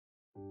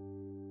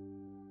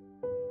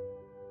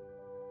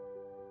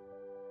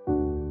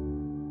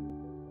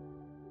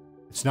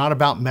It's not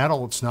about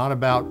metal, it's not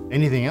about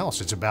anything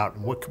else. It's about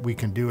what we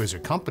can do as a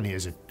company,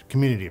 as a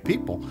community of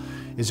people,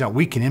 is that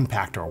we can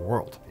impact our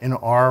world. In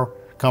our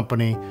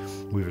company,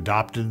 we've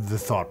adopted the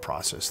thought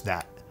process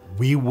that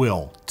we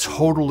will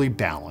totally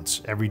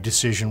balance every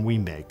decision we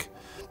make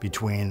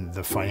between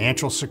the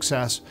financial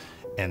success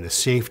and the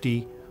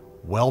safety,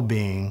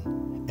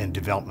 well-being, and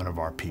development of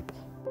our people.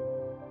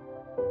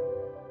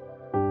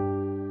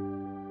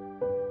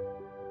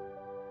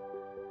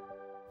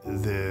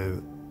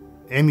 The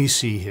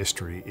MEC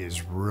history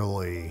is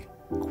really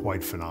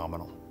quite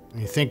phenomenal.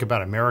 When you think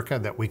about America,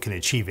 that we can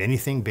achieve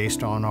anything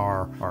based on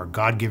our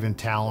God-given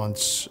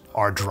talents,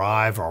 our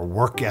drive, our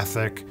work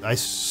ethic, I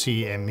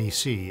see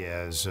MEC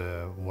as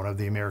one of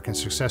the American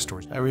success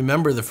stories. I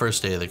remember the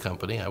first day of the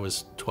company. I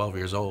was 12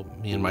 years old.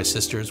 Me and my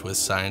sisters with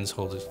signs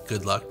holding,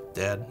 "Good luck,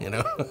 Dad," you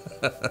know.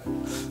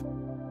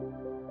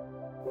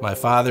 My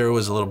father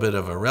was a little bit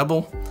of a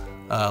rebel,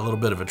 a little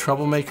bit of a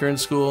troublemaker in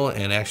school,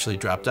 and actually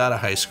dropped out of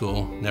high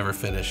school, never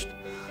finished.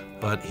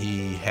 But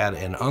he had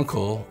an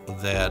uncle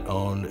that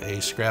owned a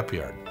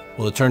scrapyard.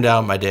 Well, it turned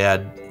out my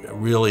dad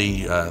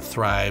really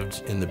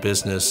thrived in the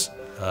business.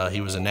 He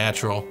was a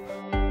natural.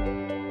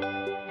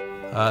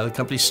 The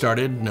company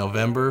started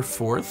November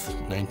 4th,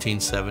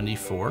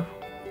 1974.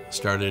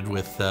 Started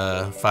with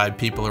 5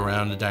 people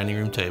around a dining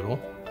room table.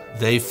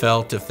 They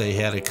felt if they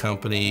had a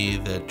company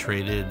that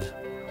traded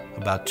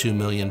about 2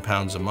 million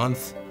pounds a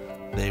month,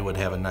 they would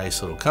have a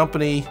nice little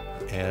company.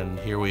 And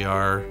here we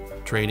are,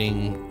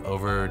 trading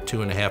over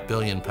 2.5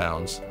 billion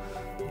pounds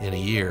in a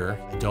year.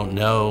 I don't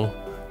know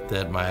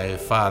that my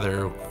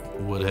father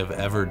would have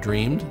ever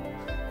dreamed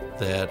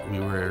that we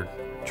were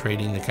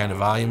trading the kind of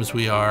volumes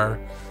we are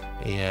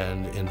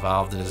and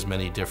involved in as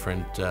many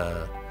different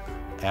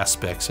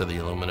aspects of the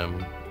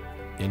aluminum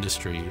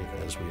industry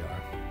as we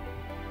are.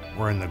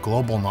 We're in the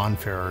global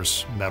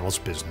non-ferrous metals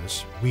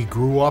business. We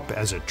grew up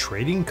as a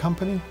trading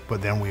company,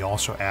 but then we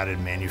also added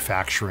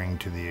manufacturing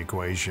to the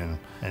equation.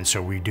 And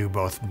so we do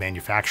both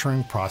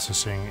manufacturing,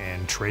 processing,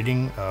 and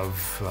trading of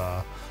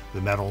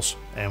the metals,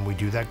 and we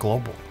do that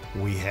globally.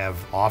 We have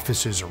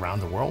offices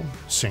around the world: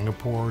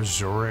 Singapore,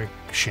 Zurich,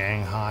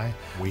 Shanghai.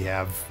 We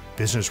have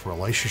business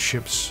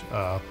relationships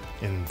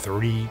in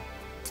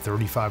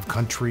 35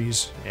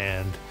 countries,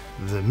 and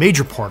the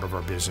major part of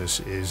our business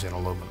is in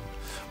aluminum.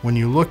 When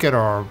you look at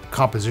our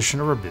composition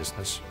of our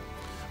business,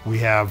 we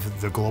have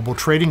the global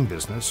trading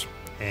business,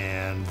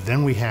 and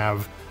then we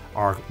have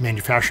our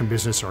manufacturing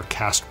business, our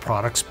cast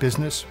products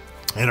business,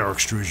 and our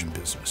extrusion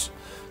business.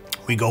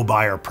 We go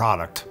buy our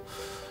product,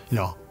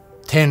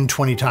 10,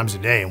 20 times a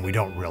day, and we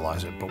don't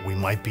realize it, but we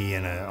might be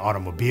in an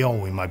automobile,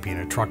 we might be in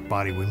a truck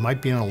body, we might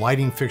be in a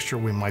lighting fixture,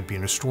 we might be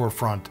in a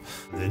storefront.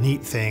 The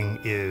neat thing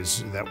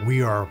is that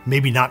we are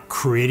maybe not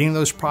creating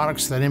those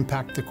products that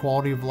impact the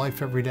quality of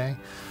life every day,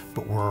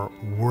 but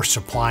we're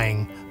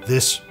supplying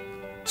this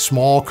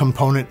small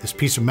component, this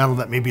piece of metal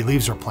that maybe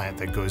leaves our plant,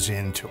 that goes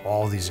into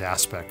all these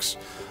aspects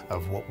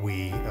of what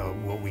we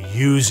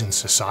use in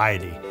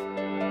society.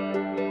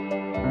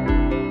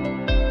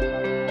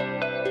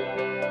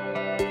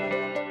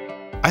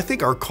 I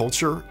think our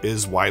culture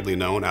is widely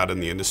known out in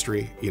the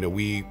industry.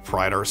 We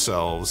pride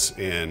ourselves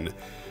in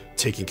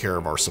taking care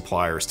of our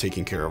suppliers,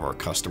 taking care of our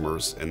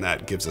customers, and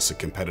that gives us a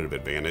competitive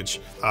advantage.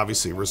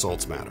 Obviously,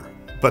 results matter.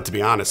 But to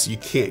be honest, you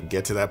can't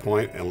get to that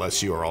point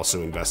unless you are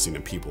also investing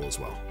in people as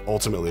well.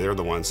 Ultimately, they're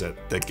the ones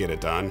that get it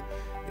done.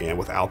 And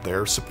without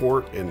their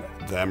support and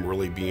them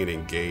really being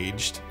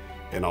engaged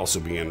and also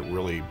being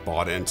really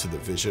bought into the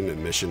vision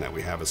and mission that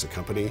we have as a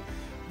company,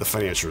 the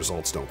financial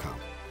results don't come.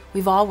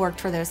 We've all worked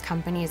for those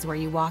companies where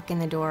you walk in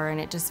the door and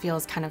it just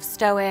feels kind of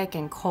stoic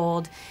and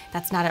cold.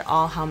 That's not at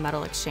all how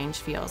Metal Exchange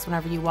feels.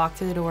 Whenever you walk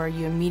through the door,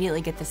 you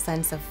immediately get the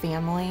sense of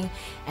family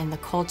and the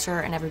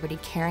culture and everybody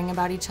caring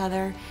about each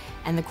other,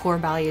 and the core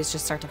values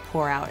just start to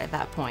pour out at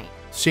that point.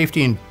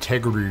 Safety,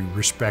 integrity,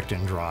 respect,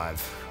 and drive.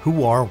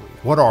 Who are we?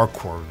 What are our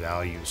core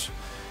values?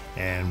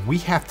 And we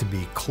have to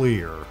be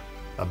clear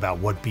about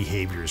what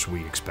behaviors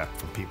we expect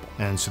from people.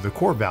 And so the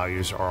core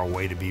values are a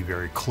way to be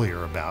very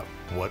clear about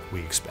what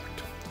we expect.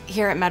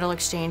 Here at Metal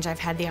Exchange, I've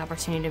had the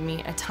opportunity to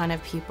meet a ton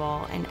of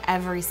people, and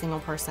every single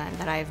person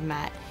that I've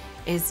met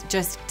is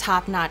just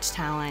top-notch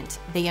talent.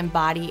 They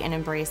embody and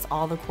embrace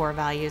all the core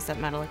values that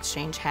Metal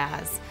Exchange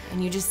has.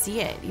 And you just see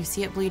it. You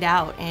see it bleed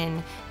out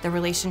in the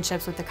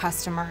relationships with the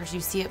customers. You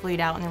see it bleed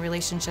out in the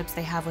relationships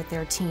they have with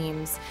their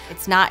teams.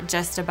 It's not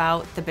just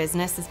about the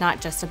business. It's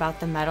not just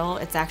about the metal.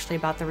 It's actually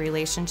about the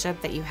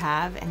relationship that you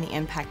have and the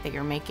impact that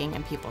you're making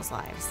in people's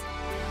lives.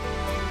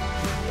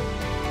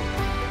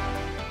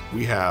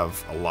 We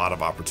have a lot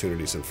of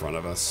opportunities in front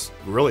of us.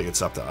 Really,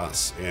 it's up to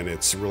us, and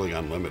it's really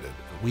unlimited.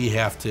 We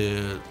have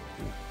to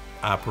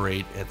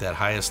operate at that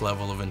highest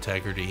level of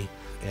integrity,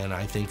 and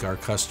I think our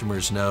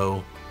customers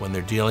know when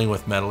they're dealing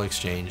with Metal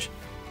Exchange,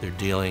 they're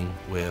dealing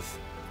with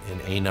an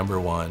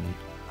 #1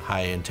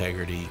 high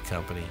integrity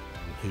company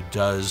who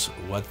does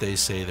what they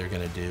say they're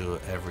going to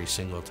do every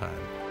single time.